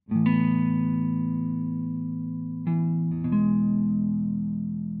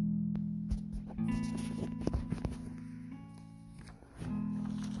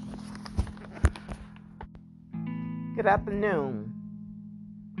Good afternoon.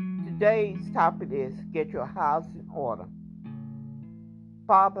 Today's topic is get your house in order.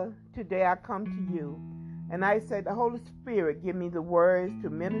 Father, today I come to you and I say the Holy Spirit give me the words to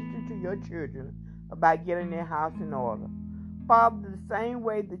minister to your children about getting their house in order. Father, the same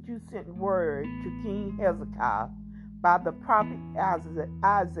way that you sent word to King Hezekiah by the prophet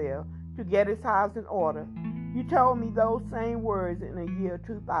Isaiah to get his house in order, you told me those same words in the year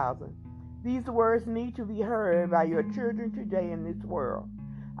 2000. These words need to be heard by your children today in this world.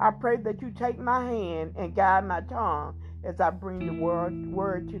 I pray that you take my hand and guide my tongue as I bring the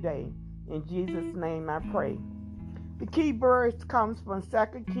word today. In Jesus' name I pray. The key verse comes from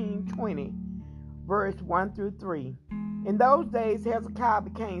 2 Kings 20, verse 1 through 3. In those days Hezekiah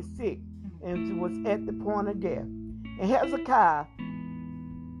became sick and was at the point of death. And Hezekiah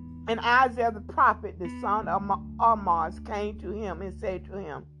and Isaiah the prophet, the son of Amoz, came to him and said to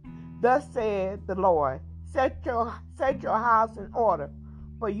him, Thus said the Lord, set your house in order,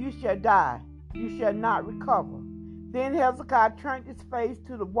 for you shall die, you shall not recover. Then Hezekiah turned his face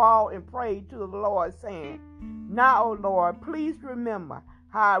to the wall and prayed to the Lord, saying, Now, O Lord, please remember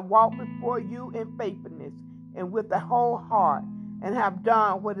how I walked before you in faithfulness and with the whole heart, and have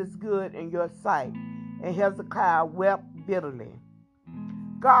done what is good in your sight. And Hezekiah wept bitterly.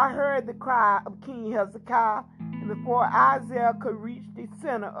 God heard the cry of King Hezekiah, and before Isaiah could reach the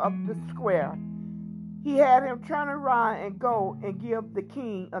center of the square, he had him turn around and go and give the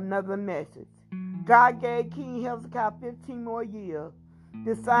king another message. God gave King Hezekiah 15 more years.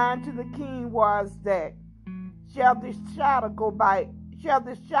 The sign to the king was that, shall the shadow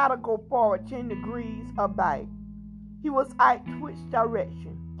go forward 10 degrees or back? He was out which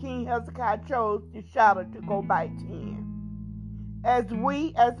direction? King Hezekiah chose the shadow to go back 10. As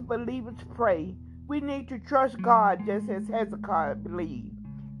we as believers pray, we need to trust God just as Hezekiah believed,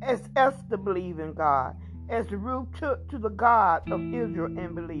 as Esther believed in God, as Ruth took to the God of Israel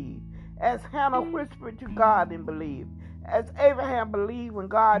and believed, as Hannah whispered to God and believed, as Abraham believed when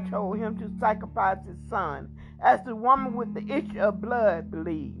God told him to sacrifice his son, as the woman with the issue of blood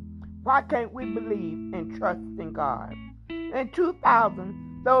believed. Why can't we believe and trust in God? In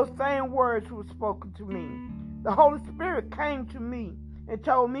 2000, those same words were spoken to me. The Holy Spirit came to me and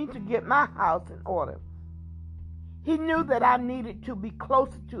told me to get my house in order. He knew that I needed to be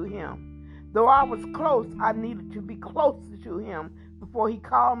closer to Him. Though I was close, I needed to be closer to Him before He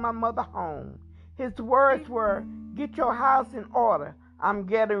called my mother home. His words were, Get your house in order. I'm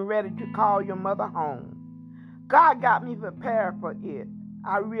getting ready to call your mother home. God got me prepared for it.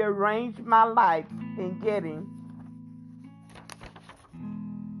 I rearranged my life in getting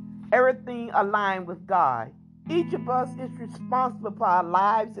everything aligned with God. Each of us is responsible for our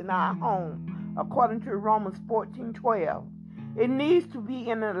lives and our home, according to Romans 14:12. It needs to be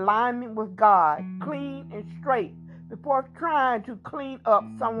in alignment with God, clean and straight, before trying to clean up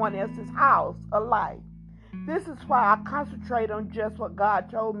someone else's house or life. This is why I concentrate on just what God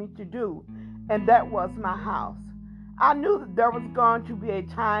told me to do, and that was my house. I knew that there was going to be a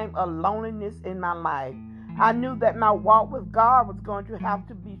time of loneliness in my life. I knew that my walk with God was going to have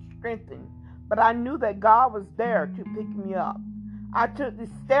to be strengthened, but I knew that God was there to pick me up. I took the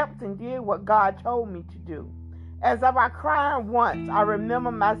steps and did what God told me to do. As I was crying once, I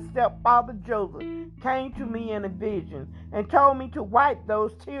remember my stepfather Joseph came to me in a vision and told me to wipe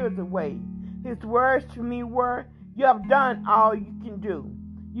those tears away. His words to me were, You have done all you can do.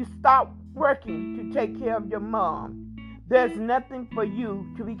 You stopped working to take care of your mom. There's nothing for you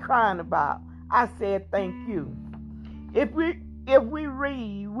to be crying about. I said, thank you. If we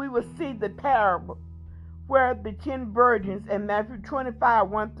read, we will see the parable where the 10 virgins in Matthew 25,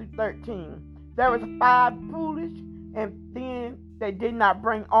 1 through 13. There was 5 foolish, and then they did not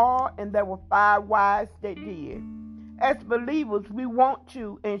bring oil, and there were 5 wise that did. As believers, we want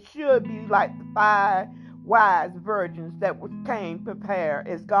to and should be like the 5 wise virgins that came prepared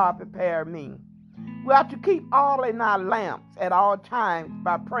as God prepared me. We have to keep oil in our lamps at all times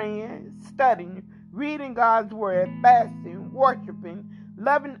by praying, studying, reading God's word, fasting, worshiping,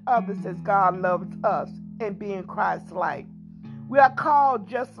 loving others as God loves us, and being Christ-like. We are called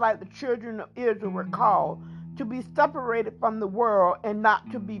just like the children of Israel were called, to be separated from the world and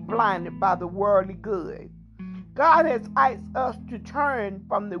not to be blinded by the worldly good. God has asked us to turn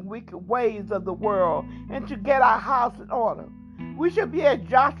from the wicked ways of the world and to get our house in order. We should be as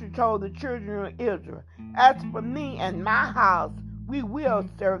Joshua told the children of Israel, As for me and my house, we will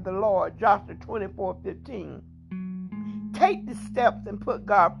serve the Lord. Joshua 24:15. Take the steps and put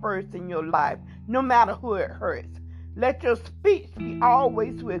God first in your life, no matter who it hurts. Let your speech be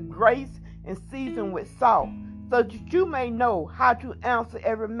always with grace and seasoned with salt, so that you may know how to answer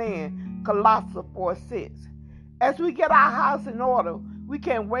every man. Colossians 4:6. As we get our house in order, we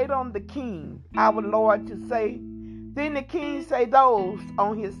can wait on the king, our Lord, to say. Then the king say those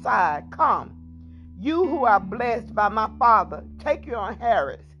on his side, come, you who are blessed by my Father, take your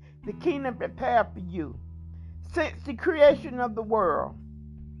inheritance, the kingdom prepared for you, since the creation of the world.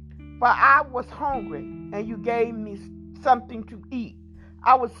 For I was hungry, and you gave me something to eat.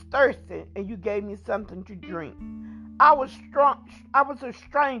 I was thirsty, and you gave me something to drink. I was a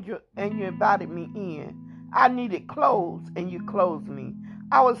stranger, and you invited me in. I needed clothes, and you clothed me.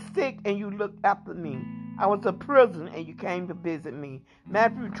 I was sick, and you looked after me. I was a prisoner, and you came to visit me.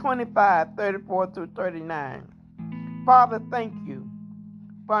 Matthew 25:34-39. Father, thank you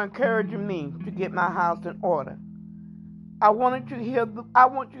for encouraging me to get my house in order. I want you to hear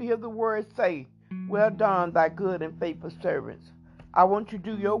the word say, well done, thy good and faithful servants. I want you to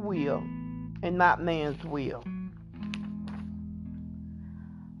do your will and not man's will.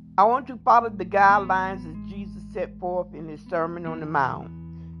 I want you to follow the guidelines that Jesus set forth in his Sermon on the Mount.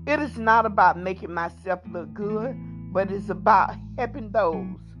 It is not about making myself look good, but it's about helping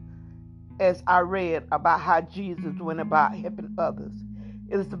those, as I read about how Jesus went about helping others.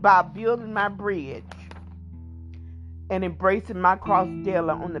 It is about building my bridge and embracing my cross daily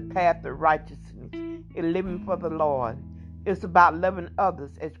on the path of righteousness and living for the Lord. It's about loving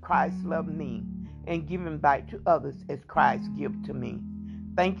others as Christ loved me and giving back to others as Christ gave to me.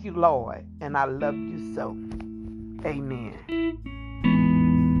 Thank you, Lord, and I love you so. Amen.